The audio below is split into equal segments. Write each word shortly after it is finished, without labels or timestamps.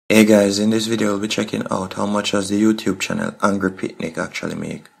Hey guys, in this video we'll be checking out how much does the YouTube channel Angrypicnic actually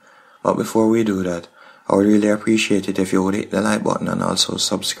make. But before we do that, I would really appreciate it if you would hit the like button and also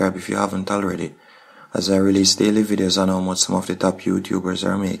subscribe if you haven't already, as I release daily videos on how much some of the top YouTubers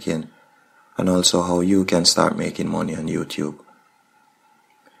are making, and also how you can start making money on YouTube.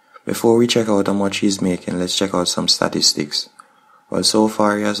 Before we check out how much he's making, let's check out some statistics. Well, so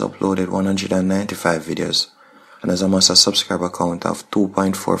far he has uploaded 195 videos and has amassed a subscriber count of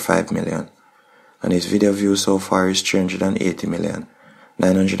 2.45 million. And his video views so far is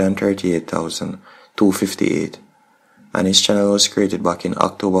 380,938,258. And his channel was created back in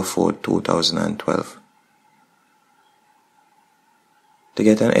October 4, 2012. To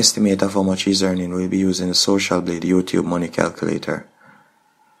get an estimate of how much he's earning, we'll be using the Social Blade YouTube Money Calculator.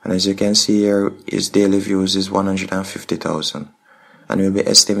 And as you can see here, his daily views is 150,000. And we'll be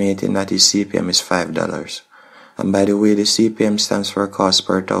estimating that his CPM is $5. And by the way, the CPM stands for cost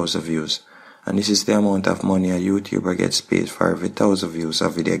per 1,000 views. And this is the amount of money a YouTuber gets paid for every 1,000 views a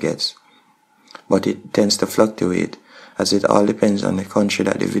video gets. But it tends to fluctuate, as it all depends on the country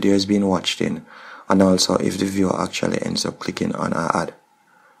that the video is being watched in, and also if the viewer actually ends up clicking on an ad.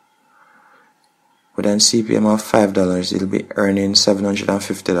 With an CPM of $5, he'll be earning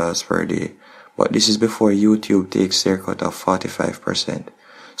 $750 per day. But this is before YouTube takes their cut of 45%.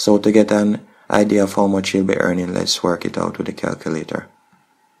 So to get an idea of how much he'll be earning, let's work it out with the calculator.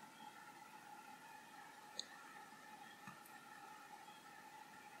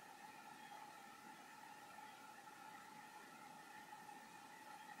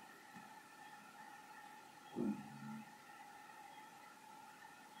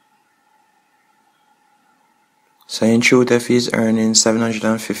 So in truth, if he's earning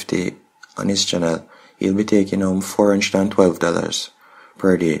 $750 on his channel, he'll be taking home $412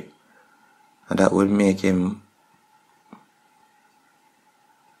 per day. And that would make him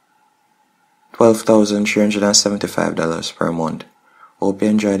 $12,375 per month. Hope you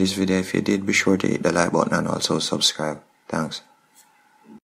enjoyed this video. If you did, be sure to hit the like button and also subscribe. Thanks.